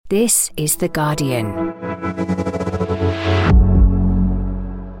This is The Guardian.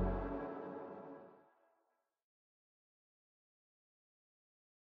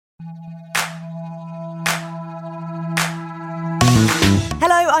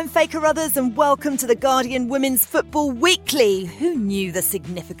 Hello, I'm Faye Carruthers and welcome to The Guardian Women's Football Weekly. Who knew the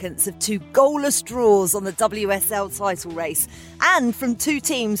significance of two goalless draws on the WSL title race, and from two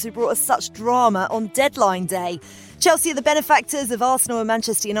teams who brought us such drama on deadline day? Chelsea are the benefactors of Arsenal and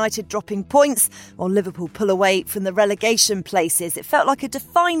Manchester United dropping points, while Liverpool pull away from the relegation places. It felt like a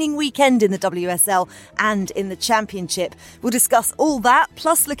defining weekend in the WSL and in the Championship. We'll discuss all that,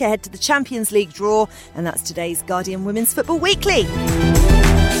 plus look ahead to the Champions League draw, and that's today's Guardian Women's Football Weekly.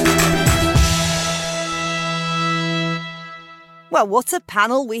 Well, what a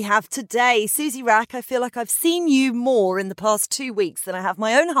panel we have today. Suzanne Wrack, I feel like I've seen you more in the past 2 weeks than I have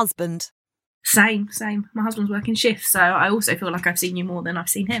my own husband. Same. My husband's working shifts, so I also feel like I've seen you more than I've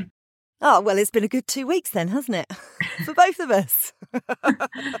seen him. Oh, well, it's been a good 2 weeks then, hasn't it? For both of us.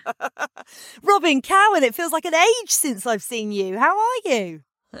 Robyn, Cowen, it feels like an age since I've seen you. How are you?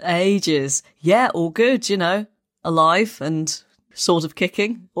 Ages. Yeah, all good, alive and sort of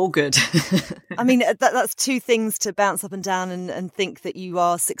kicking. All good. I mean, that's two things to bounce up and down and think that you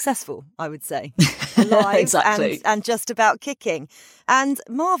are successful, I would say. Alive exactly. and just about kicking. And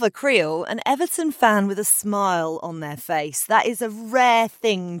Marva, Kreel, an Everton fan with a smile on their face. That is a rare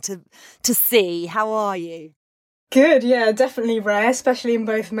thing to see. How are you? Good, yeah, definitely rare, especially in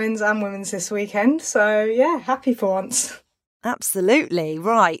both men's and women's this weekend. So, yeah, happy for once. Absolutely.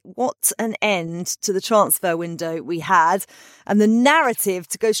 Right. What an end to the transfer window we had. And the narrative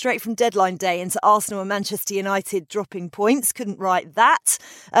to go straight from deadline day into Arsenal and Manchester United dropping points. Couldn't write that.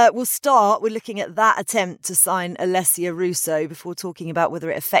 We'll start with looking at that attempt to sign Alessia Russo before talking about whether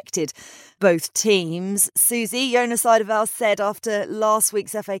it affected both teams. Susie, Jonas Eidevall said after last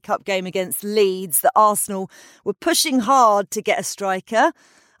week's FA Cup game against Leeds that Arsenal were pushing hard to get a striker.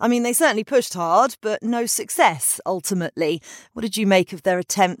 I mean, they certainly pushed hard, but no success, ultimately. What did you make of their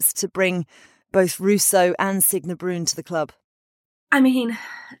attempts to bring both Russo and Signe Bruun to the club? I mean,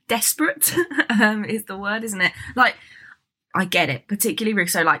 desperate is the word, isn't it? I get it, particularly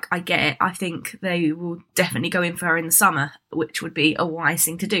Russo, I get it. I think they will definitely go in for her in the summer, which would be a wise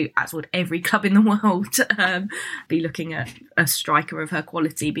thing to do, as would every club in the world be looking at a striker of her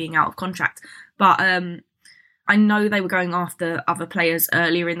quality being out of contract. But I know they were going after other players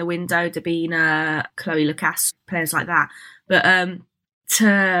earlier in the window, Dabina, Chloe Lucas, players like that. But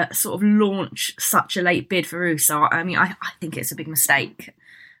to sort of launch such a late bid for Russo, I mean, I think it's a big mistake.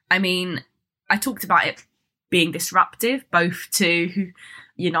 I mean, I talked about it being disruptive, both to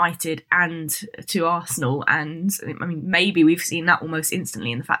United and to Arsenal. And I mean, maybe we've seen that almost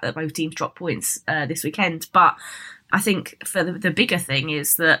instantly in the fact that both teams dropped points this weekend. But I think for the bigger thing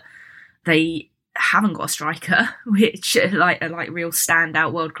is that they haven't got a striker, which a real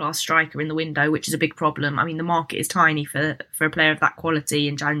standout world-class striker in the window, which is a big problem. I mean, the market is tiny for a player of that quality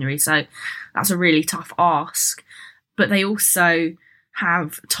in January, so that's a really tough ask. But they also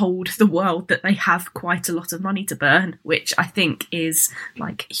have told the world that they have quite a lot of money to burn, which I think is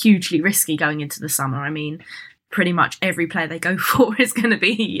hugely risky going into the summer. I mean, pretty much every player they go for is going to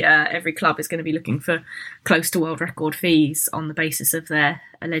be, every club is going to be looking for close to world record fees on the basis of their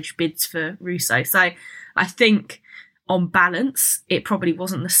alleged bids for Russo. So I think on balance, it probably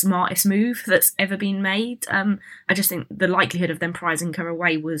wasn't the smartest move that's ever been made. I just think the likelihood of them prizing her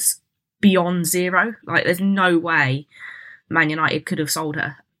away was beyond zero. There's no way Man United could have sold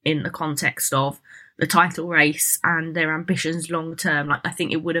her in the context of the title race and their ambitions long term. I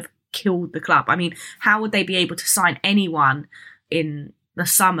think it would have killed the club. I mean, how would they be able to sign anyone in the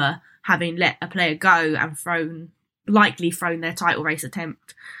summer having let a player go and likely thrown their title race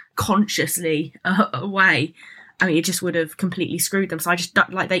attempt consciously away? I mean, it just would have completely screwed them. So I just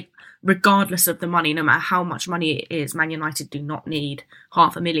don't regardless of the money, no matter how much money it is, Man United do not need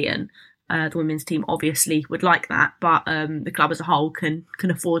 500,000. The women's team obviously would like that, but the club as a whole can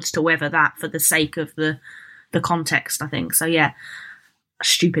afford to weather that for the sake of the context, I think. So yeah,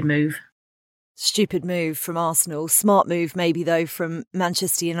 stupid move. Stupid move from Arsenal. Smart move maybe, though, from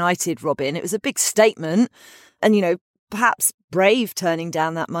Manchester United, Robyn. It was a big statement and, perhaps brave turning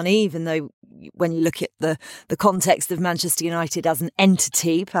down that money, even though when you look at the context of Manchester United as an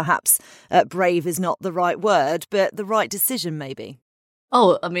entity, perhaps brave is not the right word, but the right decision maybe.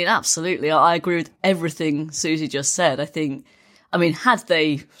 Oh, I mean, absolutely. I agree with everything Susie just said. Had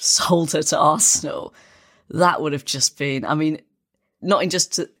they sold her to Arsenal, that would have just been, not in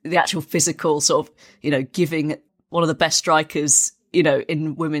just the actual physical sort of, giving one of the best strikers,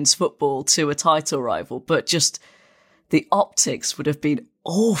 in women's football to a title rival, but just the optics would have been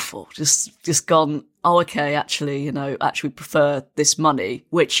awful. Just gone, oh, okay, actually prefer this money,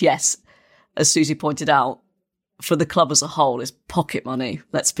 which, yes, as Susie pointed out, for the club as a whole is pocket money,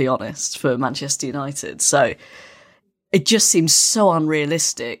 let's be honest, for Manchester United. So it just seems so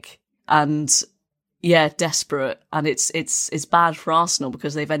unrealistic and, yeah, desperate. And it's bad for Arsenal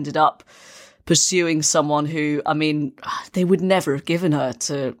because they've ended up pursuing someone who, I mean, they would never have given her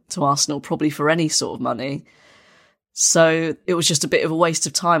to Arsenal probably for any sort of money. So it was just a bit of a waste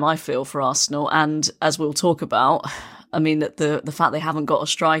of time, I feel, for Arsenal. And as we'll talk about, I mean, that the fact they haven't got a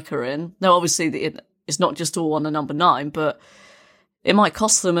striker in, no, obviously it's not just all on the number 9, but it might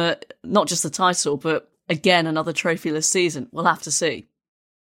cost them not just the title, but again, another trophyless season. We'll have to see.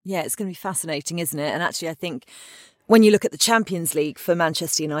 Yeah, it's going to be fascinating, isn't it? And actually, I think when you look at the Champions League for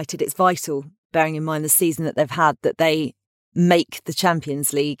Manchester United, it's vital, bearing in mind the season that they've had, that they make the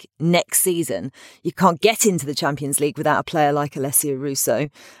Champions League next season. You can't get into the Champions League without a player like Alessia Russo.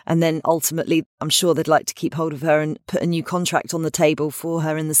 And then ultimately, I'm sure they'd like to keep hold of her and put a new contract on the table for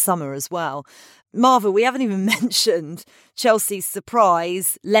her in the summer as well. Marva, we haven't even mentioned Chelsea's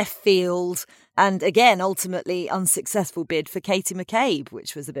surprise, left field, and again, ultimately unsuccessful bid for Katie McCabe,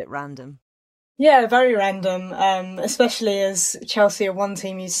 which was a bit random. Yeah, very random, especially as Chelsea are one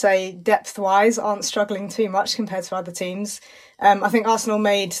team you'd say depth-wise aren't struggling too much compared to other teams. I think Arsenal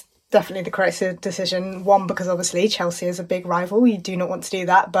made definitely the correct decision. One, because obviously Chelsea is a big rival. You do not want to do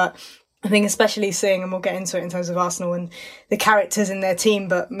that. But I think especially seeing, and we'll get into it in terms of Arsenal and the characters in their team,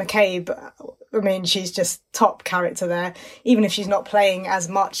 but McCabe, I mean, she's just top character there. Even if she's not playing as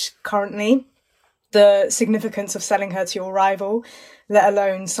much currently, the significance of selling her to your rival, let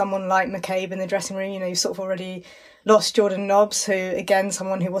alone someone like McCabe in the dressing room. You know, you've sort of already lost Jordan Nobbs, who, again,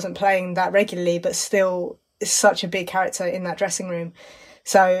 someone who wasn't playing that regularly, but still is such a big character in that dressing room.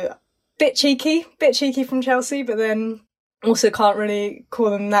 So, bit cheeky from Chelsea, but then also can't really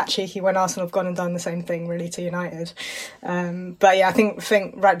call them that cheeky when Arsenal have gone and done the same thing, really, to United. But yeah, I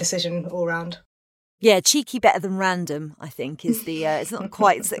think right decision all round. Yeah, cheeky better than random, I think, is the. It's not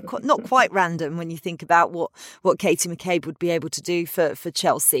quite random when you think about what Katie McCabe would be able to do for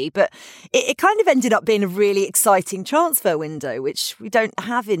Chelsea. But it kind of ended up being a really exciting transfer window, which we don't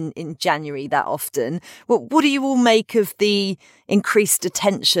have in January that often. What do you all make of the increased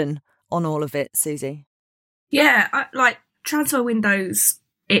attention on all of it, Susie? Yeah, like transfer windows,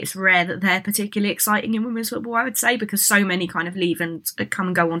 it's rare that they're particularly exciting in women's football, I would say, because so many kind of leave and come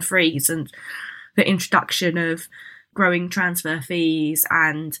and go on frees, and the introduction of growing transfer fees,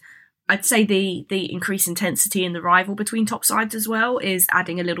 and I'd say the increased intensity in the rival between top sides as well is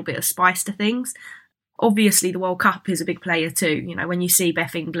adding a little bit of spice to things. Obviously, the World Cup is a big player too. You know, when you see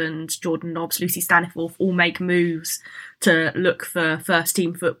Beth England, Jordan Nobbs, Lucy Staniforth all make moves to look for first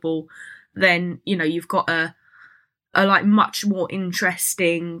team football, then, you know, you've got a like much more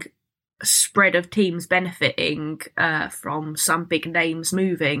interesting spread of teams benefiting from some big names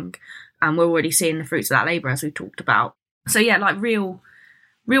moving. And we're already seeing the fruits of that labour, as we talked about. So yeah, like real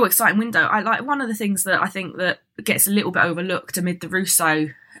exciting window. I like one of the things that I think that gets a little bit overlooked amid the Russo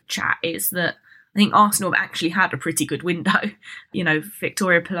chat is that I think Arsenal have actually had a pretty good window. You know,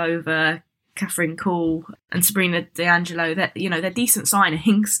 Victoria Pelova, Catherine Cole, and Sabrina D'Angelo. They're decent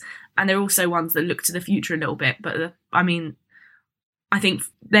signings, and they're also ones that look to the future a little bit. But I think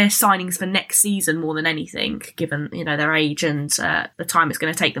they're signings for next season more than anything, given, you know, their age and the time it's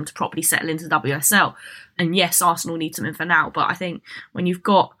going to take them to properly settle into the WSL. And yes, Arsenal need something for now, but I think when you've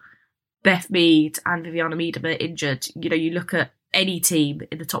got Beth Mead and Viviana Miedema injured, you know, you look at any team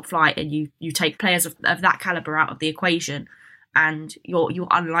in the top flight and you take players of that calibre out of the equation, and you're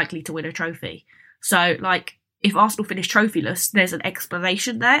unlikely to win a trophy. So, like, if Arsenal finish trophyless, there's an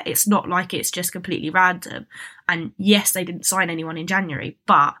explanation there. It's not like it's just completely random. And yes, they didn't sign anyone in January,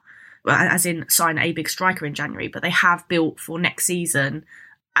 but as in sign a big striker in January, but they have built for next season,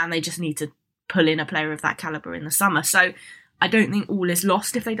 and they just need to pull in a player of that calibre in the summer. So I don't think all is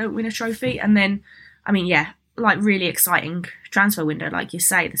lost if they don't win a trophy. And then, I mean, yeah, like really exciting transfer window, like you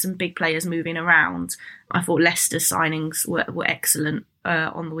say. There's some big players moving around. I thought Leicester's signings were excellent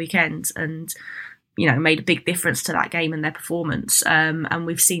on the weekend, and you know, made a big difference to that game and their performance. And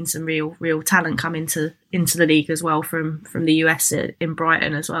we've seen some real talent come into the league as well from the US in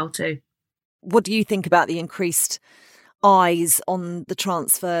Brighton as well too. What do you think about the increased eyes on the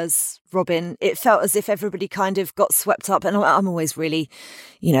transfers, Robyn? It felt as if everybody kind of got swept up, and I'm always really,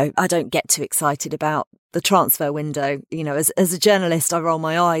 you know, I don't get too excited about the transfer window. You know, as a journalist, I roll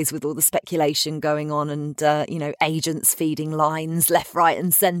my eyes with all the speculation going on and, you know, agents feeding lines left, right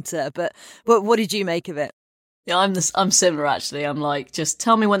and centre. But what did you make of it? Yeah, I'm similar actually. I'm like, just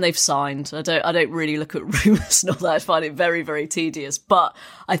tell me when they've signed. I don't really look at rumours and all that. I find it very, very tedious. But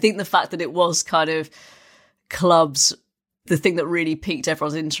I think the fact that it was kind of clubs, the thing that really piqued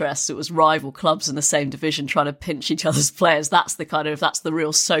everyone's interest, it was rival clubs in the same division trying to pinch each other's players. That's the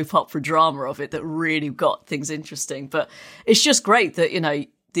real soap opera drama of it that really got things interesting. But it's just great that,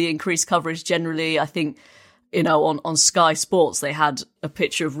 the increased coverage generally, I think, on Sky Sports, they had a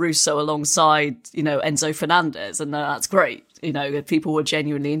picture of Russo alongside, Enzo Fernandez, and that's great. People were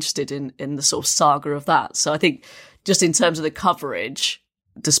genuinely interested in the sort of saga of that. So I think just in terms of the coverage,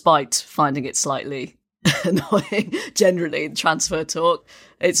 despite finding it slightly annoying, generally, the transfer talk,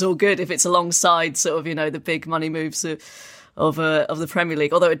 it's all good if it's alongside sort of, the big money moves of the Premier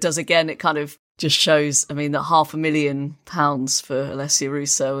League. Although it does, again, it kind of just shows, that £500,000 for Alessia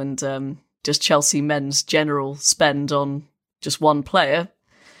Russo and, just Chelsea men's general spend on just one player,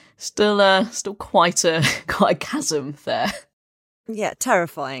 still quite a chasm there. Yeah,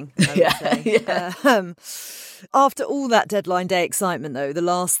 terrifying. I would say. After all that deadline day excitement, though, the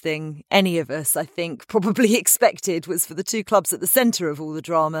last thing any of us, I think, probably expected was for the two clubs at the centre of all the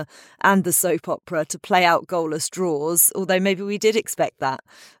drama and the soap opera to play out goalless draws, although maybe we did expect that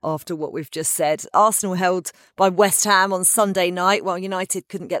after what we've just said. Arsenal held by West Ham on Sunday night, while United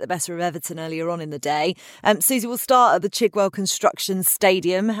couldn't get the better of Everton earlier on in the day. Susie, we'll start at the Chigwell Construction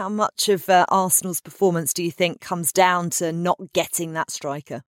Stadium. How much of Arsenal's performance do you think comes down to not getting that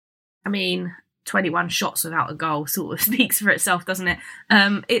striker? 21 shots without a goal sort of speaks for itself, doesn't it?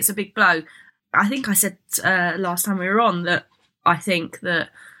 It's a big blow. I think I said last time we were on that I think that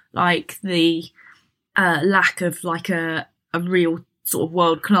the lack of a real sort of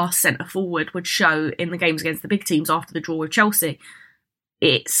world-class centre-forward would show in the games against the big teams after the draw with Chelsea.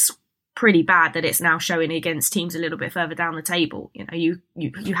 It's pretty bad that it's now showing against teams a little bit further down the table. You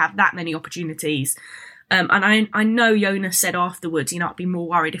have that many opportunities. And I know Jonas said afterwards, I'd be more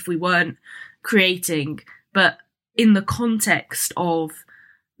worried if we weren't creating, but in the context of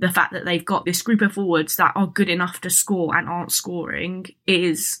the fact that they've got this group of forwards that are good enough to score and aren't scoring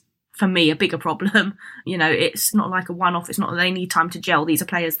is, for me, a bigger problem. It's not like a one-off. It's not that they need time to gel. These are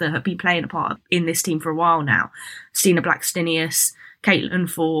players that have been playing a part in this team for a while now. Stina Blackstenius, Caitlin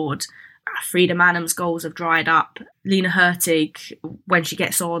Ford, Frida Manham's goals have dried up. Lena Hurtig, when she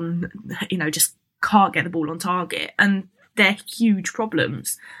gets on, just can't get the ball on target. And they're huge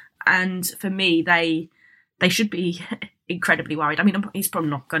problems. And for me, they should be incredibly worried. He's probably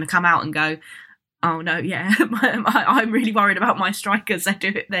not going to come out and go, oh no, yeah, I'm really worried about my strikers.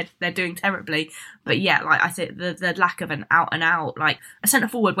 They're doing terribly. But yeah, I think the lack of an out and out, a centre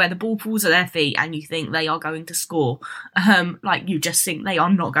forward where the ball falls at their feet and you think they are going to score, you just think they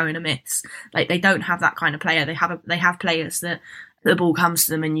are not going to miss. They don't have that kind of player. They have players that the ball comes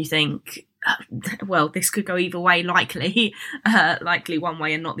to them and you think, well, this could go either way, likely one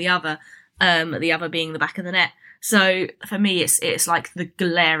way and not the other, the other being the back of the net. So for me, it's like the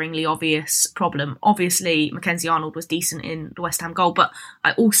glaringly obvious problem. Obviously, Mackenzie Arnold was decent in the West Ham goal, but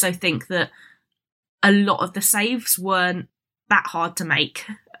I also think that a lot of the saves weren't that hard to make.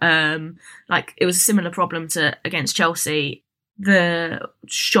 It was a similar problem to against Chelsea. The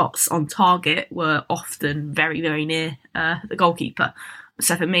shots on target were often very, very near the goalkeeper.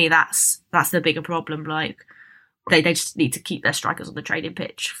 So for me, that's the bigger problem. They just need to keep their strikers on the training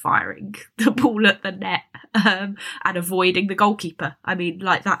pitch, firing the ball at the net and avoiding the goalkeeper.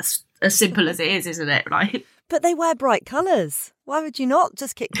 That's as simple as it is, isn't it? Right? But they wear bright colours. Why would you not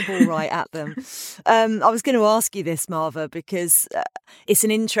just kick the ball right at them? I was going to ask you this, Marva, because it's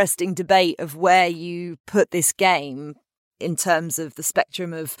an interesting debate of where you put this game in terms of the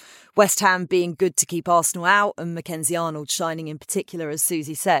spectrum of West Ham being good to keep Arsenal out and Mackenzie Arnold shining in particular, as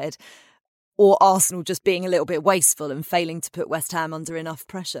Susie said, or Arsenal just being a little bit wasteful and failing to put West Ham under enough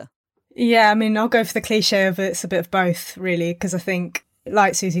pressure. Yeah, I'll go for the cliche of it's a bit of both, really, because I think,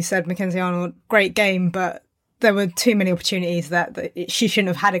 like Susie said, Mackenzie Arnold, great game, but there were too many opportunities that she shouldn't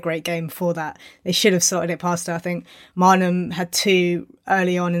have had a great game for that. They should have sorted it past her. I think Marnham had two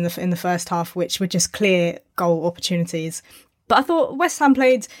early on in the first half, which were just clear goal opportunities. But I thought West Ham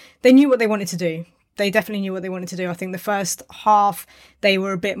they knew what they wanted to do. They definitely knew what they wanted to do. I think the first half, they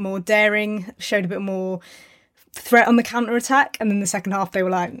were a bit more daring, showed a bit more threat on the counter-attack. And then the second half, they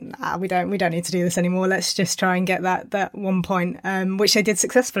were like, nah, we don't need to do this anymore. Let's just try and get that 1 point, which they did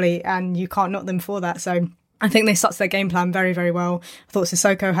successfully. And you can't knock them for that. So I think they stuck to their game plan very, very well. I thought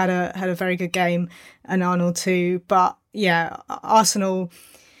Sissoko had a very good game, and Arnold too. But yeah, Arsenal,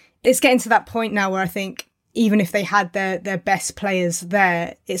 it's getting to that point now where I think even if they had their best players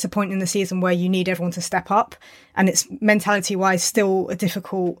there, it's a point in the season where you need everyone to step up. And it's mentality-wise still a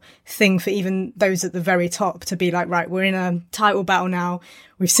difficult thing for even those at the very top to be like, right, we're in a title battle now.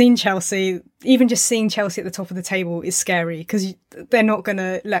 We've seen Chelsea. Even just seeing Chelsea at the top of the table is scary because they're not going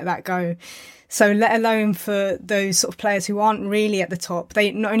to let that go. So let alone for those sort of players who aren't really at the top,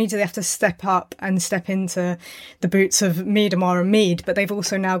 they not only do they have to step up and step into the boots of Miedemar and Mead, but they've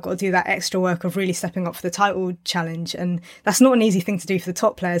also now got to do that extra work of really stepping up for the title challenge. And that's not an easy thing to do for the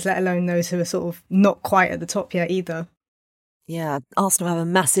top players, let alone those who are sort of not quite at the top yet either. Yeah, Arsenal have a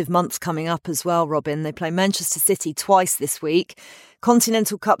massive month coming up as well, Robyn. They play Manchester City twice this week.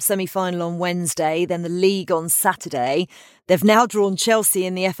 Continental Cup semi-final on Wednesday, then the League on Saturday. They've now drawn Chelsea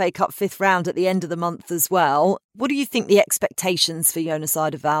in the FA Cup fifth round at the end of the month as well. What do you think the expectations for Jonas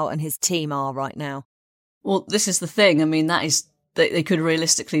Eidevall and his team are right now? Well, this is the thing. I mean, that is they could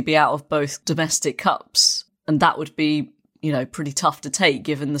realistically be out of both domestic cups, and that would be, pretty tough to take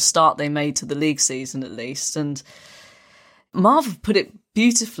given the start they made to the league season at least. And Marva put it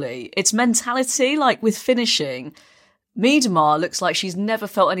beautifully. It's mentality, like with finishing. Miedemar looks like she's never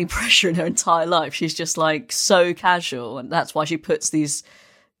felt any pressure in her entire life. She's just like so casual, and that's why she puts these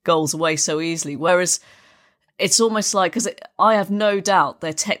goals away so easily. Whereas it's almost like, because I have no doubt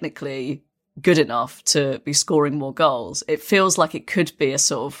they're technically good enough to be scoring more goals. It feels like it could be a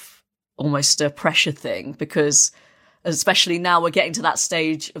sort of almost a pressure thing, because especially now we're getting to that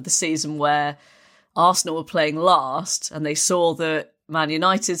stage of the season where Arsenal were playing last and they saw that Man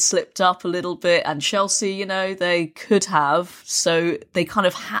United slipped up a little bit and Chelsea, they could have. So they kind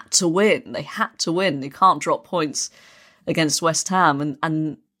of had to win. They had to win. They can't drop points against West Ham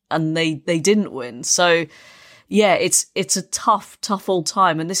and they didn't win. So yeah, it's a tough all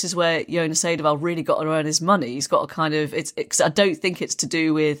time. And this is where Jonas Eidevall really got to earn his money. He's got to kind of, I don't think it's to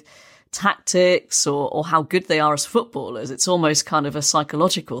do with tactics or how good they are as footballers. It's almost kind of a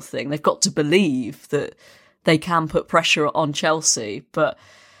psychological thing. They've got to believe that they can put pressure on Chelsea.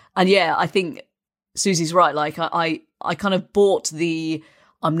 I think Susie's right. Like I kind of bought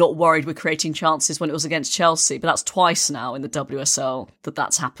I'm not worried we're creating chances when it was against Chelsea, but that's twice now in the WSL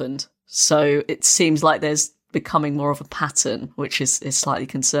that's happened. So it seems like there's becoming more of a pattern, which is slightly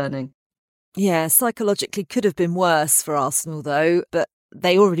concerning. Yeah, psychologically could have been worse for Arsenal though, but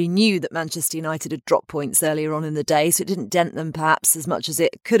they already knew that Manchester United had dropped points earlier on in the day, so it didn't dent them perhaps as much as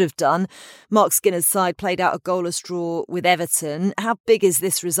it could have done. Mark Skinner's side played out a goalless draw with Everton. How big is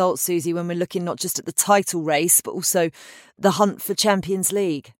this result, Susie, when we're looking not just at the title race, but also the hunt for Champions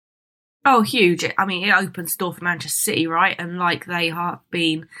League? Oh, huge. I mean, it opens the door for Manchester City, right? And they have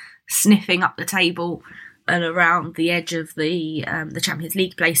been sniffing up the table and around the edge of the Champions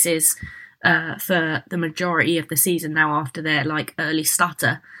League places for the majority of the season now after their early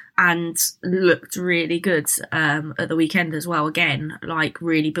stutter, and looked really good at the weekend as well. Again,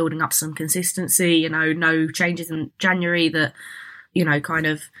 really building up some consistency. No changes in January that kind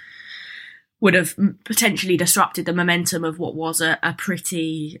of would have potentially disrupted the momentum of what was a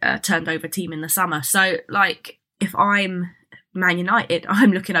pretty turned over team in the summer. So if I'm Man United,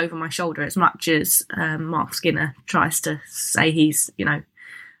 I'm looking over my shoulder as much as Mark Skinner tries to say he's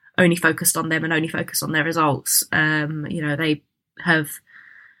only focused on them and only focused on their results. They have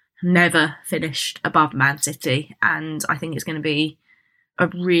never finished above Man City, and I think it's going to be a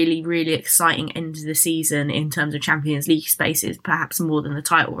really, really exciting end of the season in terms of Champions League spaces, perhaps more than the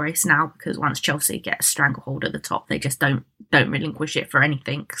title race now, because once Chelsea get a stranglehold at the top, they just don't relinquish it for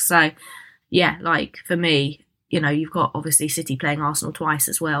anything. So yeah, for me, you've got obviously City playing Arsenal twice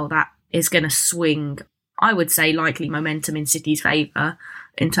as well. That is going to swing, I would say, likely momentum in City's favour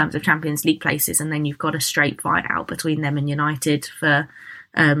in terms of Champions League places, and then you've got a straight fight out between them and United for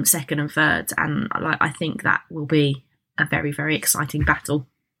second and third, and I think that will be a very, very exciting battle.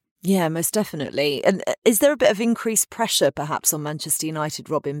 Yeah, most definitely. And is there a bit of increased pressure perhaps on Manchester United,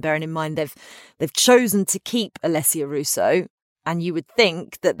 Robyn, bearing in mind they've chosen to keep Alessia Russo, and you would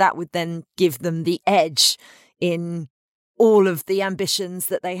think that would then give them the edge in all of the ambitions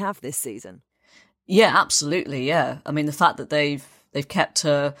that they have this season? Yeah, absolutely. Yeah. I mean, the fact that they've kept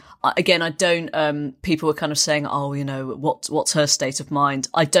her, again, I don't, people were kind of saying, what's her state of mind?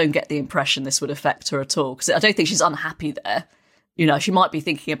 I don't get the impression this would affect her at all, because I don't think she's unhappy there. She might be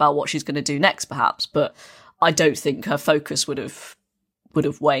thinking about what she's going to do next, perhaps, but I don't think her focus would have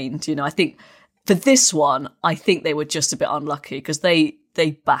waned. I think for this one, I think they were just a bit unlucky because they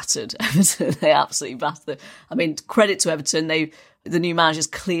battered Everton. They absolutely battered. I mean, credit to Everton. The new manager's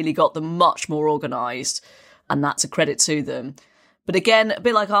clearly got them much more organised, and that's a credit to them. But again, a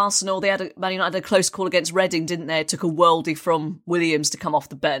bit like Arsenal, Man United had a close call against Reading, didn't they? It took a worldie from Williams to come off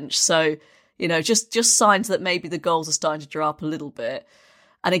the bench. So, just signs that maybe the goals are starting to dry up a little bit.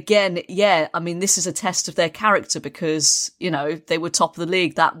 And again, this is a test of their character because, they were top of the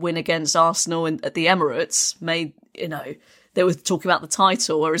league. That win against Arsenal at the Emirates made, they were talking about the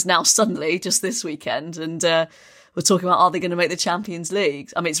title, whereas now suddenly, just this weekend, and we're talking about, are they going to make the Champions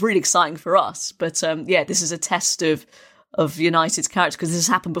League? I mean, it's really exciting for us. But this is a test of United's character because this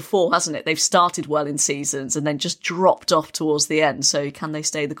has happened before, hasn't it? They've started well in seasons and then just dropped off towards the end. So can they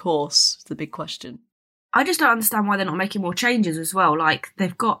stay the course? It's the big question. I just don't understand why they're not making more changes as well. Like,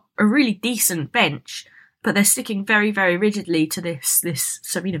 they've got a really decent bench, but they're sticking very, very rigidly to this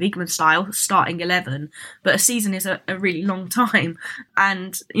Sarina Wiegman style starting 11. But a season is a really long time.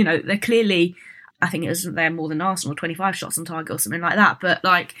 And, they're clearly, I think it was there more than Arsenal, 25 shots on target or something like that.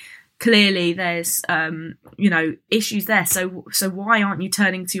 But, clearly there's, issues there. So why aren't you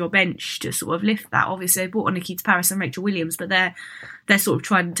turning to your bench to sort of lift that? Obviously, they brought on Nikita Paris and Rachel Williams, but they're sort of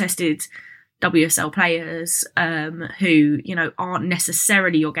tried and tested WSL players who, aren't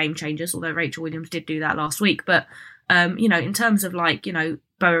necessarily your game changers, although Rachel Williams did do that last week. But, in terms of Boarisa,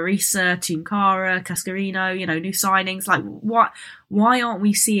 Tunkara, Cascarino, new signings, why aren't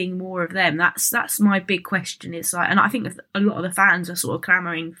we seeing more of them? That's my big question. It's and I think a lot of the fans are sort of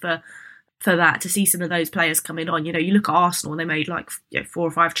clamouring for that, to see some of those players coming on. You look at Arsenal, they made 4 or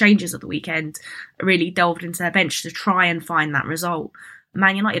 5 changes at the weekend, really delved into their bench to try and find that result.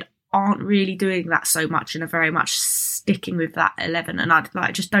 Man United aren't really doing that so much and are very much sticking with that 11. And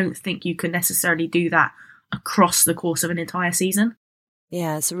I just don't think you can necessarily do that across the course of an entire season.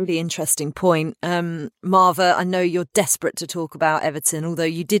 Yeah, it's a really interesting point. Marva, I know you're desperate to talk about Everton, although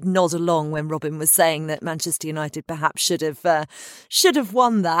you did nod along when Robyn was saying that Manchester United perhaps should have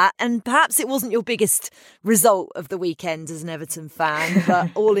won that. And perhaps it wasn't your biggest result of the weekend as an Everton fan, but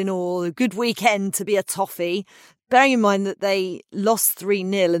all in all, a good weekend to be a toffee. Bearing in mind that they lost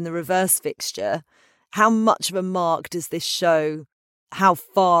 3-0 in the reverse fixture, how much of a mark does this show how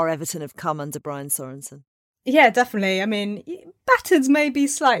far Everton have come under Brian Sorensen? Yeah, definitely. I mean, battered's maybe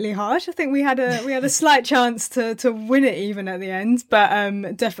slightly harsh. I think we had a slight chance to win it even at the end,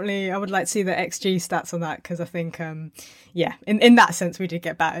 but definitely I would like to see the XG stats on that because I think, in that sense we did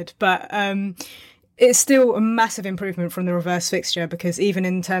get battered. But it's still a massive improvement from the reverse fixture because even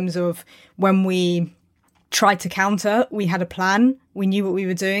in terms of when we tried to counter, we had a plan. We knew what we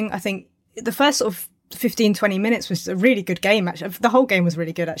were doing. I think the first sort of 15-20 minutes was a really good game, actually. The whole game was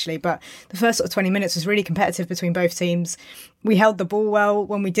really good, actually, but the first sort of 20 minutes was really competitive between both teams. We held the ball well.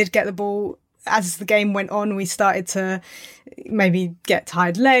 When we did get the ball, as the game went on, we started to maybe get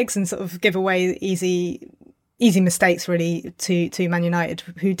tired legs and sort of give away easy mistakes, really, to Man United,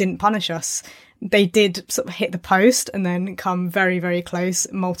 who didn't punish us. They did sort of hit the post and then come very, very close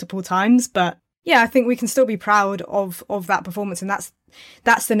multiple times, but yeah, I think we can still be proud of that performance, and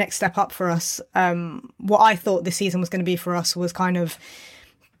that's the next step up for us. What I thought this season was going to be for us was kind of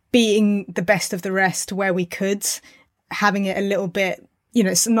being the best of the rest where we could, having it a little bit,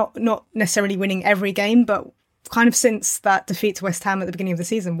 it's not necessarily winning every game, but kind of since that defeat to West Ham at the beginning of the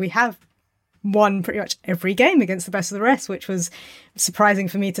season, we have won pretty much every game against the best of the rest, which was surprising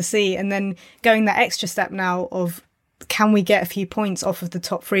for me to see. And then going that extra step now of, can we get a few points off of the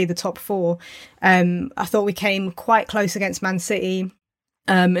top 3, the top 4? I thought we came quite close against Man City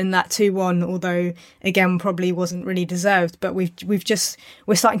in that 2-1, although again probably wasn't really deserved. But we're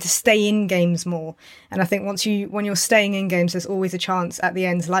starting to stay in games more, and I think when you're staying in games, there's always a chance at the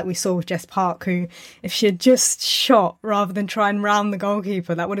end, like we saw with Jess Park, who, if she had just shot rather than try and round the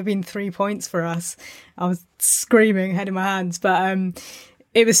goalkeeper, that would have been 3 points for us. I was screaming, head in my hands, but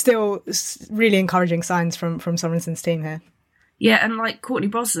it was still really encouraging signs from Sorensen's team here. Yeah, and Courtney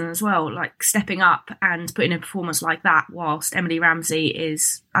Brosnan as well, stepping up and putting in a performance like that whilst Emily Ramsey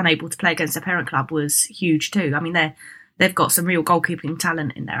is unable to play against her parent club was huge too. I mean, they've got some real goalkeeping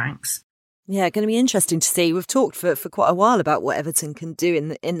talent in their ranks. Yeah, going to be interesting to see. We've talked for quite a while about what Everton can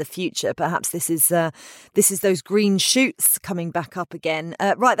do in the future. Perhaps this is those green shoots coming back up again.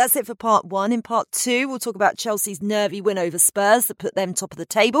 Right, that's it for part 1. In part 2, we'll talk about Chelsea's nervy win over Spurs that put them top of the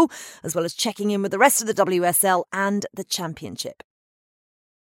table, as well as checking in with the rest of the WSL and the Championship.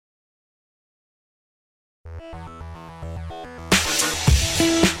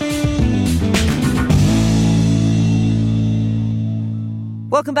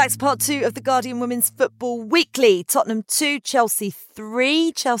 Welcome back to part 2 of the Guardian Women's Football Weekly. Tottenham 2, Chelsea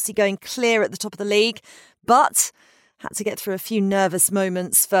 3. Chelsea going clear at the top of the league. But had to get through a few nervous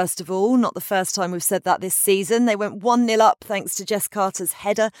moments, first of all. Not the first time we've said that this season. They went 1-0 up thanks to Jess Carter's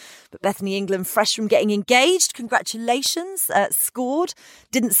header. But Bethany England, fresh from getting engaged, congratulations, scored.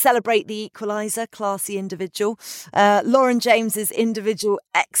 Didn't celebrate the equaliser, classy individual. Lauren James's individual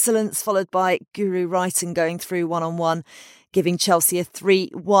excellence, followed by Guru Wrighton going through one-on-one, giving Chelsea a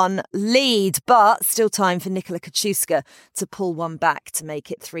 3-1 lead, but still time for Nicola Kaczewska to pull one back to make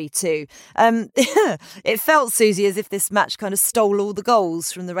it 3-2. It felt, Susie, as if this match kind of stole all the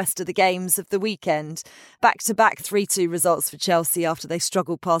goals from the rest of the games of the weekend. Back-to-back 3-2 results for Chelsea after they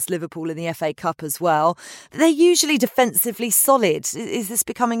struggled past Liverpool in the FA Cup as well. They're usually defensively solid. Is this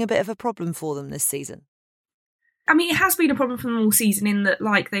becoming a bit of a problem for them this season? I mean, it has been a problem for them all season in that,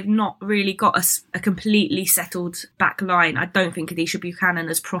 like, they've not really got a completely settled back line. I don't think Adisha Buchanan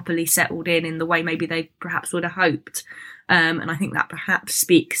has properly settled in the way maybe they perhaps would have hoped. And I think that perhaps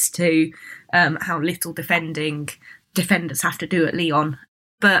speaks to how little defenders have to do at Lyon.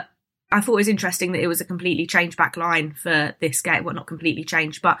 But I thought it was interesting that it was a completely changed back line for this game. Well, not completely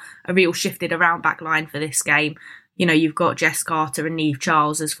changed, but a real shifted around back line for this game. You know, you've got Jess Carter and Niamh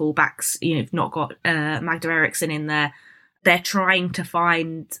Charles as fullbacks. You've not got Magda Eriksson in there. They're trying to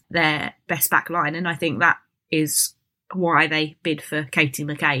find their best back line, and I think that is why they bid for Katie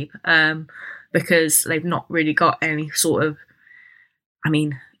McCabe, because they've not really got any sort of... I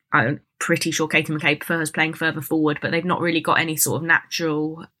mean, I'm pretty sure Katie McCabe prefers playing further forward, but they've not really got any sort of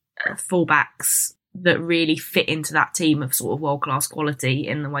natural fullbacks that really fit into that team of sort of world-class quality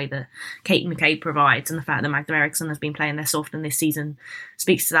in the way that Kate McCabe provides, and the fact that Magda Eriksson has been playing less often this season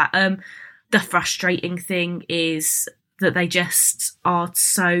speaks to that. The frustrating thing is that they just are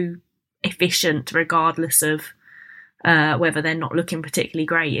so efficient regardless of whether they're not looking particularly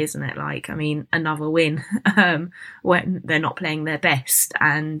great, isn't it? Like, I mean, another win when they're not playing their best,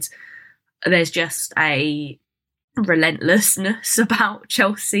 and there's just a relentlessness about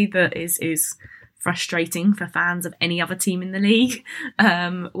Chelsea that is frustrating for fans of any other team in the league,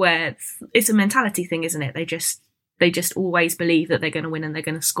 where it's a mentality thing, isn't it? They just always believe that they're going to win and they're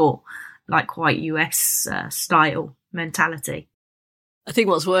going to score, like quite US style mentality. I think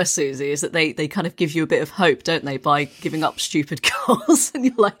what's worse, Susie, is that they kind of give you a bit of hope, don't they, by giving up stupid goals, and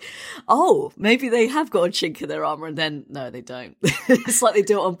you're like, oh, maybe they have got a chink in their armour, and then no, they don't. It's like they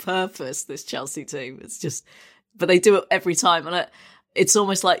do it on purpose, this Chelsea team. It's just, but they do it every time, and it's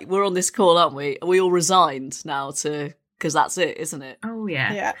almost like we're on this call, aren't we? Are we all resigned now because that's it, isn't it? Oh,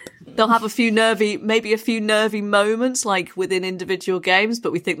 yeah. Yeah. They'll have a few nervy moments, like within individual games,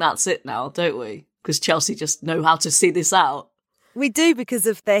 but we think that's it now, don't we? Because Chelsea just know how to see this out. We do, because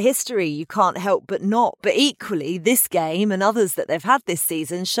of their history. You can't help but not. But equally, this game and others that they've had this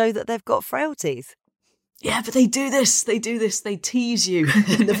season show that they've got frailties. Yeah, but they do this, they tease you,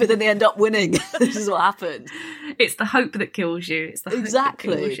 but then they end up winning. This is what happened. It's the hope that kills you. It's the hope that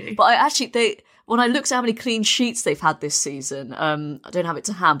kills you. But when I looked at how many clean sheets they've had this season, I don't have it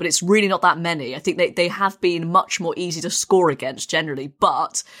to hand, but it's really not that many. I think they have been much more easy to score against generally,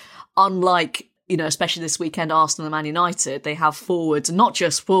 but unlike, you know, especially this weekend, Arsenal and Man United, they have forwards, and not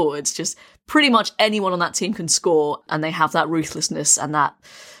just forwards, just pretty much anyone on that team can score, and they have that ruthlessness and that,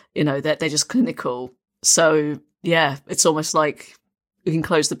 you know, they're just clinical. So, yeah, it's almost like we can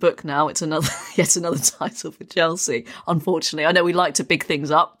close the book now. It's yet another title for Chelsea, unfortunately. I know we like to big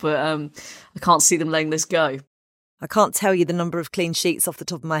things up, but I can't see them letting this go. I can't tell you the number of clean sheets off the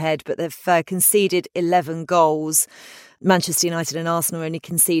top of my head, but they've conceded 11 goals. Manchester United and Arsenal only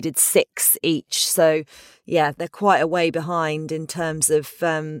conceded 6 each. So, yeah, they're quite a way behind in terms of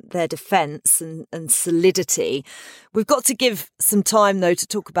their defence and solidity. We've got to give some time, though, to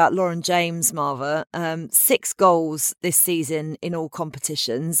talk about Lauren James, Marva. 6 goals this season in all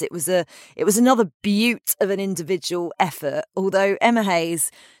competitions. It was another beaut of an individual effort, although Emma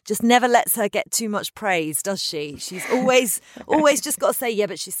Hayes just never lets her get too much praise, does she? She's always just got to say, yeah,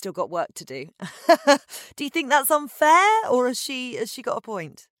 but she's still got work to do. Do you think that's unfair, or has she got a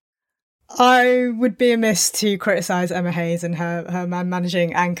point? I would be amiss to criticise Emma Hayes and her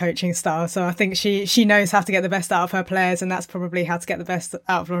managing and coaching style. So I think she knows how to get the best out of her players, and that's probably how to get the best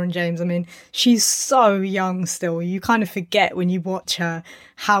out of Lauren James. I mean, she's so young still. You kind of forget when you watch her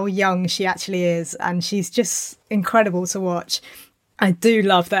how young she actually is, and she's just incredible to watch. I do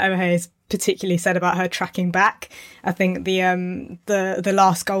love that Emma Hayes particularly said about her tracking back. I think the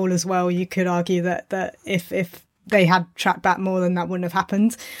last goal as well, you could argue that if they had tracked back more, then that wouldn't have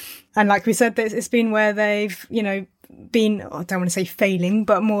happened. And like we said, it's been where they've, you know, been, I don't want to say failing,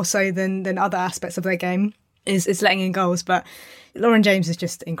 but more so than other aspects of their game is letting in goals. But Lauren James is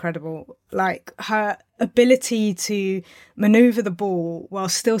just incredible. Like, her ability to manoeuvre the ball while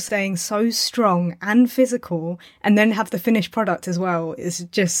still staying so strong and physical and then have the finished product as well is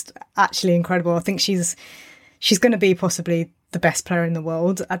just actually incredible. I think she's going to be possibly the best player in the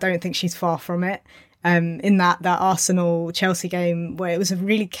world. I don't think she's far from it. In that Arsenal-Chelsea game where it was a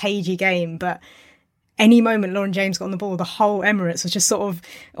really cagey game, but any moment Lauren James got on the ball, the whole Emirates was just sort of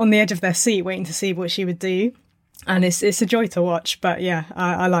on the edge of their seat waiting to see what she would do. And it's a joy to watch. But yeah,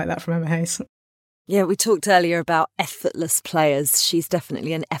 I like that from Emma Hayes. Yeah, we talked earlier about effortless players. She's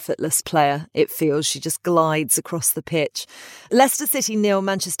definitely an effortless player, it feels. She just glides across the pitch. Leicester City 0,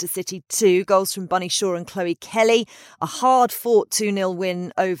 Manchester City 2. Goals from Bunny Shaw and Chloe Kelly. A hard-fought 2-0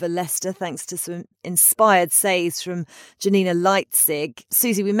 win over Leicester thanks to some inspired saves from Janina Leitzig.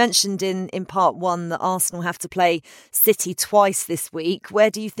 Susie, we mentioned in part one that Arsenal have to play City twice this week. Where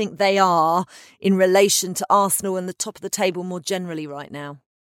do you think they are in relation to Arsenal and the top of the table more generally right now?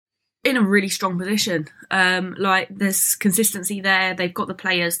 In a really strong position. There's consistency there. They've got the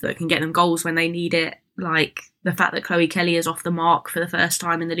players that can get them goals when they need it. Like the fact that Chloe Kelly is off the mark for the first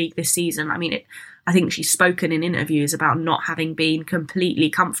time in the league this season. I mean, I think she's spoken in interviews about not having been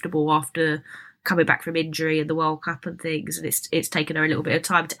completely comfortable after coming back from injury and the World Cup and things. And it's taken her a little bit of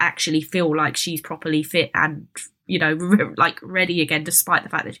time to actually feel like she's properly fit and, ready again, despite the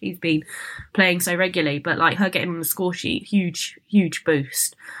fact that she's been playing so regularly. But like her getting on the score sheet, huge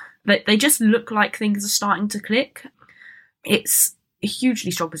boost. But they just look like things are starting to click. It's a hugely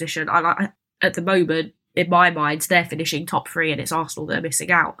strong position. At the moment, in my mind, they're finishing top 3 and it's Arsenal that are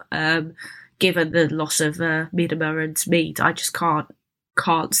missing out. Given the loss of Miedema and Mead, I just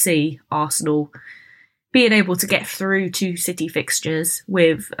can't see Arsenal being able to get through to City fixtures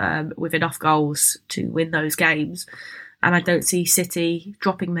with enough goals to win those games. And I don't see City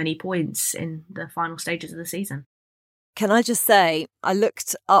dropping many points in the final stages of the season. Can I just say, I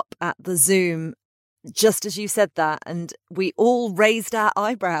looked up at the Zoom just as you said that, and we all raised our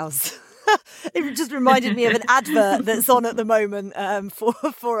eyebrows. It just reminded me of an advert that's on at the moment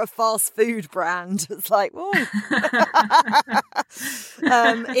for a fast food brand. It's like, whoa.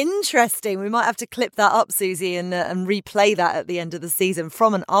 Interesting. We might have to clip that up, Susie, and replay that at the end of the season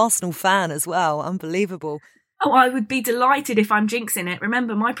from an Arsenal fan as well. Unbelievable. Oh, I would be delighted if I'm jinxing it.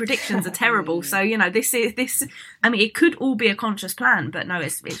 Remember, my predictions are terrible. So, this. I mean, it could all be a conscious plan, but no,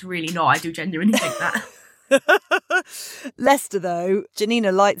 it's really not. I do genuinely think that. Leicester, though,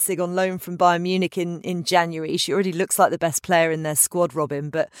 Janina Leitzig on loan from Bayern Munich in January. She already looks like the best player in their squad, Robyn.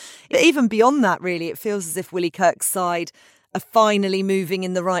 But even beyond that, really, it feels as if Willie Kirk's side are finally moving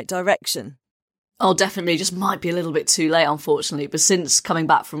in the right direction. Oh, definitely. Just might be a little bit too late, unfortunately. But since coming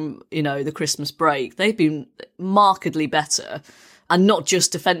back from, the Christmas break, they've been markedly better. And not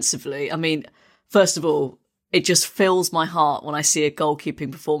just defensively. I mean, first of all, it just fills my heart when I see a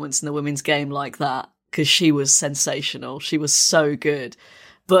goalkeeping performance in the women's game like that. Because she was sensational. She was so good.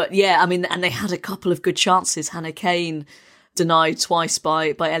 But yeah, I mean, and they had a couple of good chances. Hannah Kane denied twice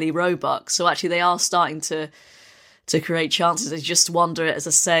by Ellie Roebuck. So actually they are starting to create chances. I just wonder, as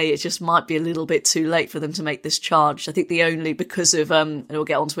I say, it just might be a little bit too late for them to make this charge. I think because of, and we'll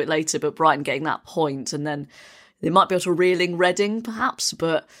get onto it later, but Brighton getting that point, and then they might be able to reel in Reading perhaps,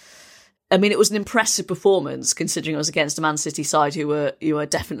 but I mean, it was an impressive performance considering it was against a Man City side who were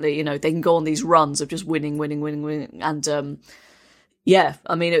definitely, they can go on these runs of just winning. And yeah,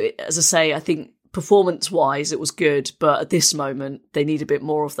 I mean, as I say, I think performance-wise it was good, but at this moment they need a bit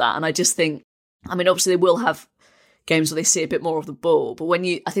more of that. And I just think, I mean, obviously they will have games where they see a bit more of the ball, but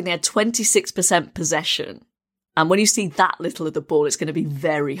I think they had 26% possession, and when you see that little of the ball, it's going to be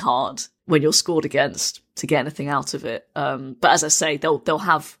very hard when you're scored against to get anything out of it. But as I say, they'll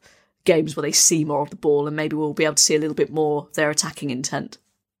have games where they see more of the ball, and maybe we'll be able to see a little bit more of their attacking intent.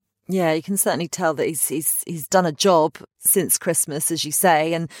 Yeah, you can certainly tell that he's done a job since Christmas, as you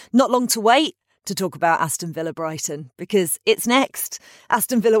say, and not long to wait to talk about Aston Villa Brighton, because it's next.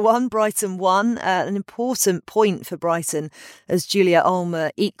 Aston Villa 1, Brighton 1, an important point for Brighton as Julia Ulmer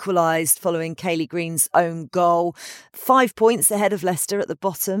equalised following Kaylee Green's own goal. 5 points ahead of Leicester at the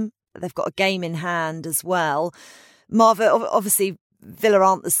bottom. They've got a game in hand as well. Marva, obviously Villa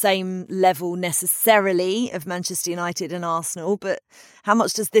aren't the same level necessarily of Manchester United and Arsenal, but how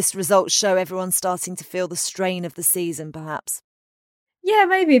much does this result show everyone starting to feel the strain of the season, perhaps? Yeah,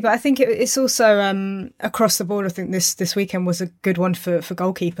 maybe, but I think it's also across the board. I think this weekend was a good one for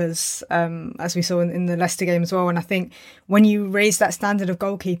goalkeepers, as we saw in the Leicester game as well. And I think when you raise that standard of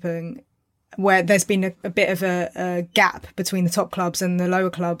goalkeeping, where there's been a bit of a gap between the top clubs and the lower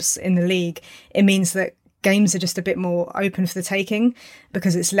clubs in the league, it means that games are just a bit more open for the taking,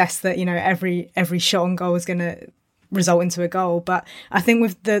 because it's less that every shot on goal is going to result into a goal. But I think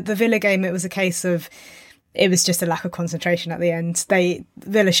with the Villa game, it was a case of, it was just a lack of concentration at the end.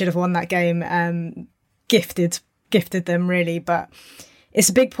 Villa should have won that game, gifted them really, but it's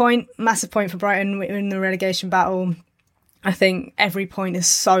a big point, massive point for Brighton in the relegation battle. I think every point is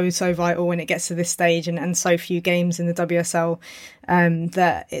so vital when it gets to this stage, and so few games in the WSL,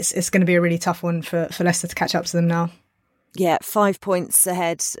 that it's going to be a really tough one for Leicester to catch up to them now. Yeah, 5 points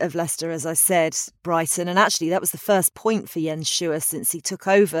ahead of Leicester, as I said, Brighton. And actually, that was the first point for Jens Schuer since he took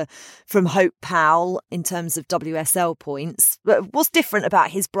over from Hope Powell in terms of WSL points. But what's different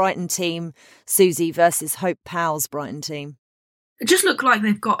about his Brighton team, Susie, versus Hope Powell's Brighton team? It just look like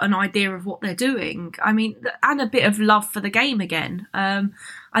they've got an idea of what they're doing. I mean, and a bit of love for the game again.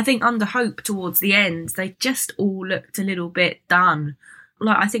 I think under Hope towards the end, they just all looked a little bit done.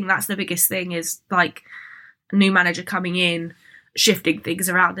 Like, I think that's the biggest thing, is like a new manager coming in, shifting things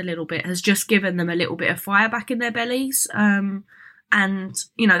around a little bit, has just given them a little bit of fire back in their bellies. And,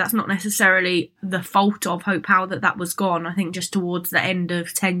 you know, that's not necessarily the fault of Hope Powell that was gone. I think just towards the end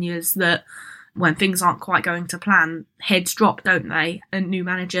of tenures, that when things aren't quite going to plan, heads drop, don't they? A new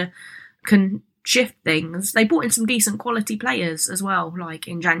manager can shift things. They brought in some decent quality players as well, like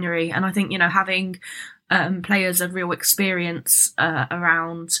in January. And I think, you know, having players of real experience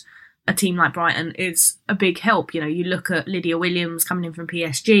around a team like Brighton is a big help. You know, you look at Lydia Williams coming in from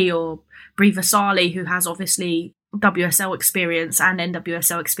PSG, or Brie Vasali, who has obviously WSL experience and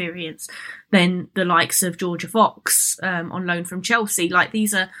NWSL experience. Then the likes of Georgia Fox on loan from Chelsea. Like,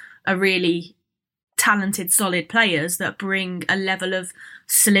 these are really talented, solid players that bring a level of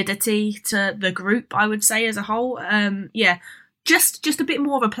solidity to the group, I would say, as a whole. Just a bit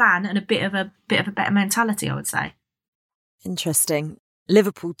more of a plan and a bit of a better mentality, I would say. Interesting.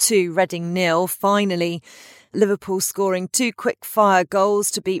 Liverpool 2, Reading 0. Finally, Liverpool scoring 2 quick-fire goals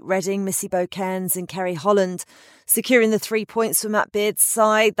to beat Reading. Missy Bokens and Kerry Holland securing the 3 points for Matt Beard's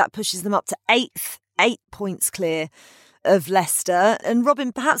side. That pushes them up to 8th, 8 points clear of Leicester. And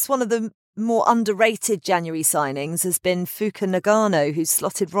Robyn, perhaps one of the more underrated January signings has been Fuka Nagano, who's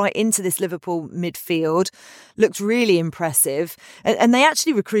slotted right into this Liverpool midfield. Looked really impressive. And they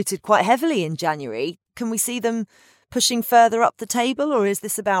actually recruited quite heavily in January. Can we see them pushing further up the table, or is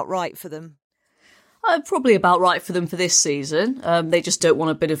this about right for them? Probably about right for them for this season. They just don't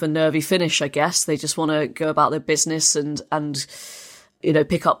want a bit of a nervy finish, I guess. They just want to go about their business and you know,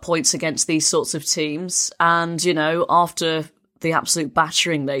 pick up points against these sorts of teams. And, you know, after the absolute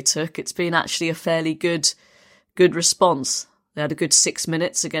battering they took, it's been actually a fairly good response. They had a good 6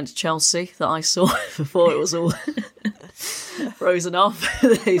 minutes against Chelsea that I saw before it was all frozen off.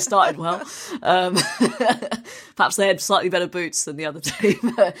 They started well. Perhaps they had slightly better boots than the other team.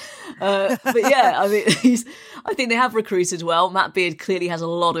 But yeah, I mean, I think they have recruited well. Matt Beard clearly has a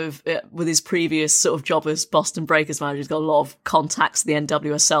lot of, with his previous sort of job as Boston Breakers manager, he's got a lot of contacts in the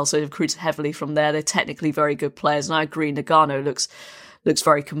NWSL, so they've recruited heavily from there. They're technically very good players, and I agree, Nagano looks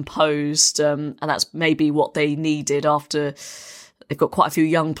very composed, and that's maybe what they needed after they've got quite a few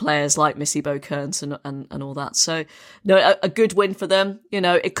young players like Missy Bokens and all that. So, no, a good win for them. You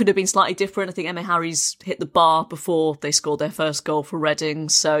know, it could have been slightly different. I think Emma Harries hit the bar before they scored their first goal for Reading.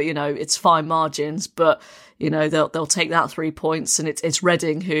 So, you know, it's fine margins, but, you know, they'll take that 3 points, and it's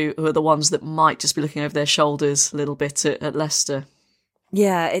Reading who are the ones that might just be looking over their shoulders a little bit at Leicester.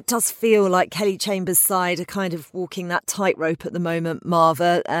 Yeah, it does feel like Kelly Chambers' side are kind of walking that tightrope at the moment,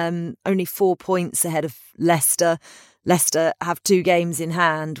 Marva. Only 4 points ahead of Leicester. Leicester have 2 games in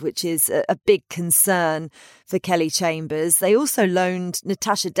hand, which is a big concern for Kelly Chambers. They also loaned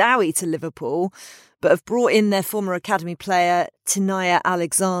Natasha Dowie to Liverpool, but have brought in their former academy player, Tinaya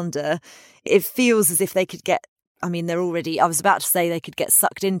Alexander. It feels as if they could get, I was about to say they could get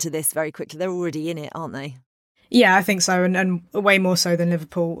sucked into this very quickly. They're already in it, aren't they? Yeah, I think so, and way more so than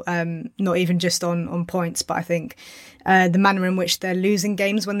Liverpool, not even just on points, but I think the manner in which they're losing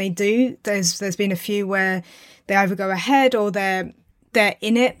games when they do, there's been a few where they either go ahead or they're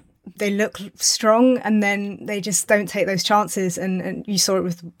in it, they look strong, and then they just don't take those chances, and you saw it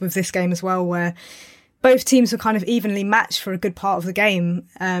with this game as well, where both teams were kind of evenly matched for a good part of the game,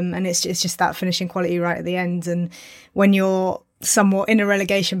 and it's just that finishing quality right at the end, and when you're somewhat in a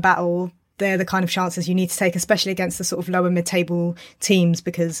relegation battle, they're the kind of chances you need to take, especially against the sort of lower mid-table teams,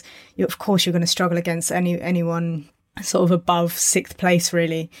 because of course you're going to struggle against anyone sort of above 6th place,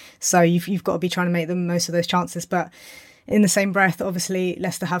 really. So you've got to be trying to make the most of those chances. But in the same breath, obviously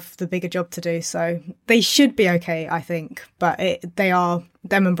Leicester have the bigger job to do, so they should be okay, I think. But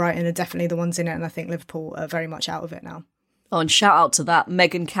them and Brighton are definitely the ones in it, and I think Liverpool are very much out of it now. Oh, and shout out to that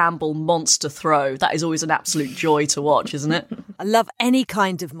Megan Campbell monster throw. That is always an absolute joy to watch, isn't it? I love any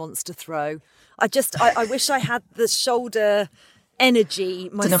kind of monster throw. I wish I had the shoulder energy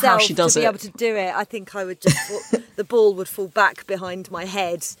myself to be able to do it. I think I would just the ball would fall back behind my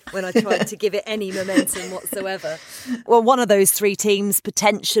head when I tried to give it any momentum whatsoever. Well, one of those three teams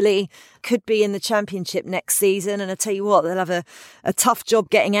potentially could be in the championship next season, and I tell you what, they'll have a tough job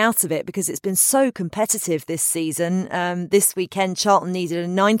getting out of it because it's been so competitive this season. This weekend, Charlton needed a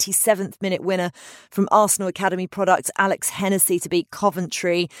 97th minute winner from Arsenal Academy product Alex Hennessy to beat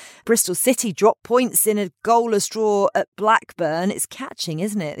Coventry. Bristol City dropped points in a goalless draw at Blackburn. It's catching,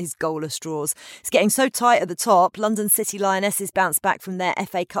 isn't it, these goalless draws? It's getting so tight at the top. London City Lionesses bounced back from their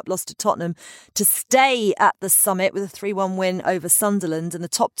FA Cup loss to Tottenham to stay at the summit with a 3-1 win over Sunderland. And the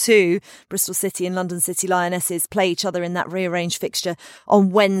top two, Bristol City and London City Lionesses, play each other in that rearranged fixture on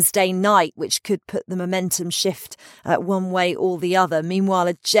Wednesday night, which could put the momentum shift one way or the other. Meanwhile,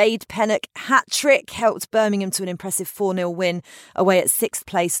 a Jade Pennock hat-trick helped Birmingham to an impressive 4-0 win away at 6th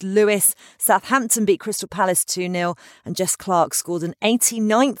place Lewis. Southampton beat Crystal Palace 2-0 and Jess Clark scored an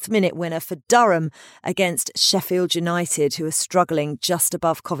 89th minute winner for Durham against Sheffield United, who are struggling just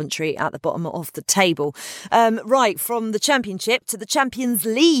above Coventry at the bottom of the table. Right, from the Championship to the Champions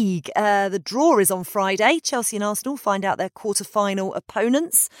League. The draw is on Friday. Chelsea and Arsenal find out their quarter-final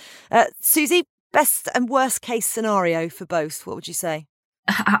opponents. Susie, best and worst case scenario for both, what would you say?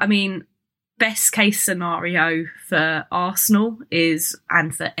 I mean, best case scenario for Arsenal is,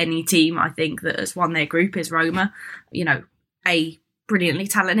 and for any team I think that has won their group, is Roma. You know, a brilliantly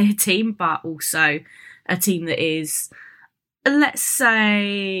talented team, but also a team that is, let's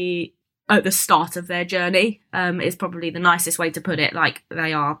say, at the start of their journey, is probably the nicest way to put it. Like,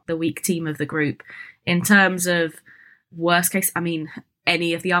 they are the weak team of the group. In terms of worst case, I mean,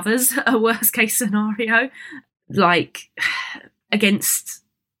 any of the others are worst case scenario. Like, against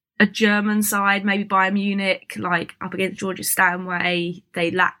a German side, maybe Bayern Munich, like up against Georgia Stanway,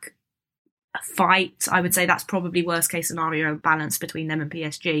 they lack a fight. I would say that's probably worst case scenario, balance between them and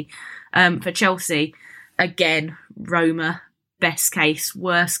PSG. For Chelsea, again, Roma, best case.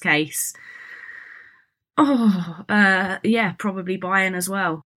 Worst case, probably Bayern as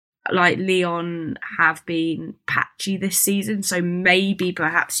well. Like, Lyon have been patchy this season, so maybe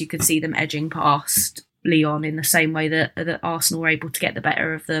perhaps you could see them edging past Lyon in the same way that Arsenal were able to get the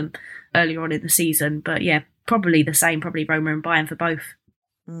better of them earlier on in the season. But yeah, probably the same, probably Roma and Bayern for both.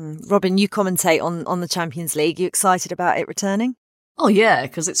 Robyn, you commentate on the Champions League. You excited about it returning? Oh yeah,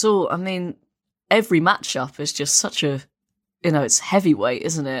 because it's all, I mean, every matchup is just such a, you know, it's heavyweight,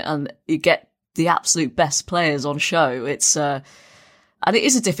 isn't it? And you get the absolute best players on show. It's and it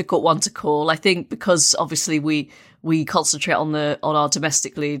is a difficult one to call, I think, because obviously we concentrate on our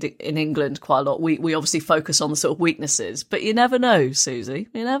domestic league in England quite a lot. We obviously focus on the sort of weaknesses, but you never know, Susie.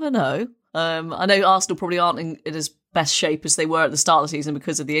 You never know. I know Arsenal probably aren't in as best shape as they were at the start of the season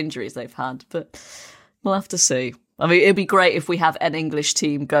because of the injuries they've had, but we'll have to see. I mean, it'd be great if we have an English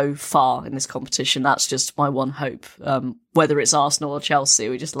team go far in this competition. That's just my one hope. Whether it's Arsenal or Chelsea,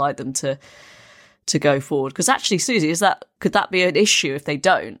 we just like them to go forward. Because actually, Susie, could that be an issue if they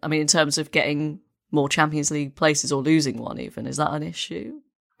don't? I mean, in terms of getting more Champions League places or losing one even, is that an issue?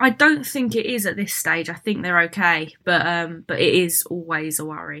 I don't think it is at this stage. I think they're okay, but it is always a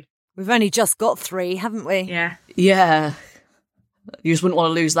worry. We've only just got 3, haven't we? Yeah. Yeah. You just wouldn't want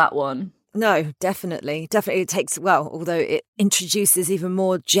to lose that one. No, definitely. Definitely it takes, well, although it introduces even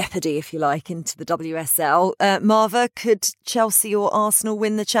more jeopardy, if you like, into the WSL. Marva, could Chelsea or Arsenal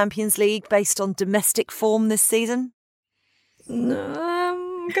win the Champions League based on domestic form this season?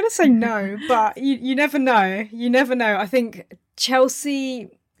 I'm going to say no, but you never know. You never know. I think Chelsea,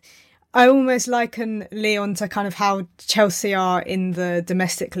 I almost liken Lyon to kind of how Chelsea are in the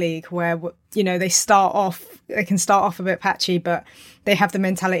domestic league, where, you know, they can start off a bit patchy, but they have the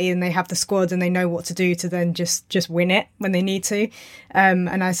mentality and they have the squad and they know what to do to then just win it when they need to.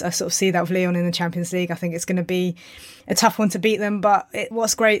 And I sort of see that with Lyon in the Champions League. I think it's going to be a tough one to beat them, but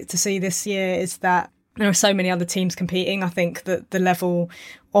what's great to see this year is that there are so many other teams competing. I think that the level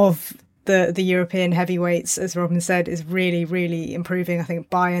of the European heavyweights, as Robyn said, is really, really improving. I think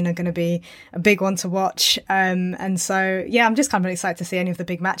Bayern are going to be a big one to watch. And so, yeah, I'm just kind of excited to see any of the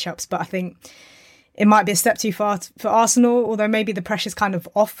big matchups. But I think it might be a step too far for Arsenal, although maybe the pressure's kind of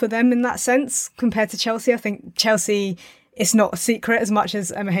off for them in that sense compared to Chelsea. I think Chelsea, it's not a secret as much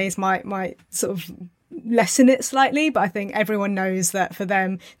as Emma Hayes might sort of lessen it slightly, but I think everyone knows that for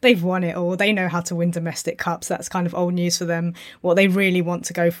them, they've won it all. They know how to win domestic cups. That's kind of old news for them. What they really want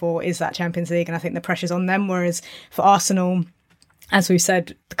to go for is that Champions League, and I think the pressure's on them. Whereas for Arsenal, as we've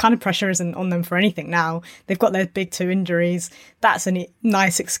said, the kind of pressure isn't on them for anything now. They've got their big 2 injuries. That's a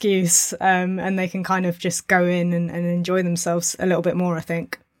nice excuse, and they can kind of just go in and enjoy themselves a little bit more, I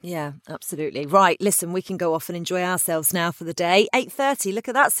think. Yeah, absolutely. Right, listen, we can go off and enjoy ourselves now for the day. 8:30, look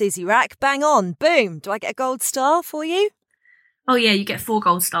at that, Susie Wrack. Bang on, boom. Do I get a gold star for you? Oh yeah, you get 4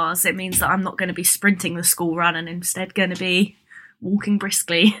 gold stars. It means that I'm not going to be sprinting the school run and instead going to be walking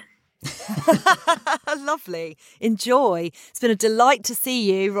briskly. Lovely. Enjoy. It's been a delight to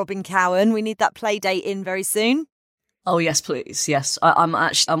see you, Robyn Cowen. We need that play date in very soon. Oh, yes, please. Yes.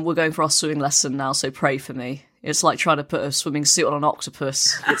 We're going for our swimming lesson now, so pray for me. It's like trying to put a swimming suit on an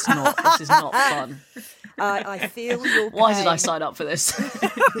octopus. It's not. This is not fun. I feel your pain. Why did I sign up for this?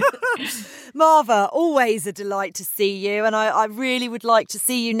 Marva, always a delight to see you, and I really would like to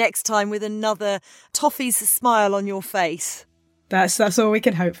see you next time with another Toffee's smile on your face. That's all we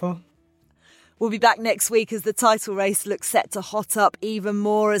can hope for. We'll be back next week as the title race looks set to hot up even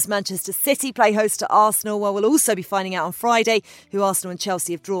more as Manchester City play host to Arsenal, where we'll also be finding out on Friday who Arsenal and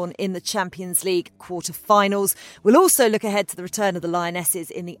Chelsea have drawn in the Champions League quarter-finals. We'll also look ahead to the return of the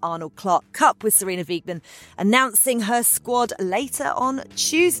Lionesses in the Arnold Clark Cup with Sarina Wiegman announcing her squad later on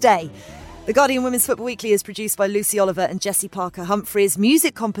Tuesday. The Guardian Women's Football Weekly is produced by Lucy Oliver and Jessie Parker Humphreys.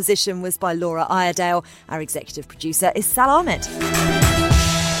 Music composition was by Laura Iredale. Our executive producer is Sal Ahmed.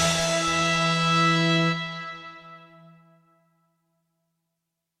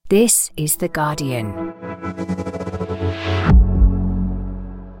 This is The Guardian.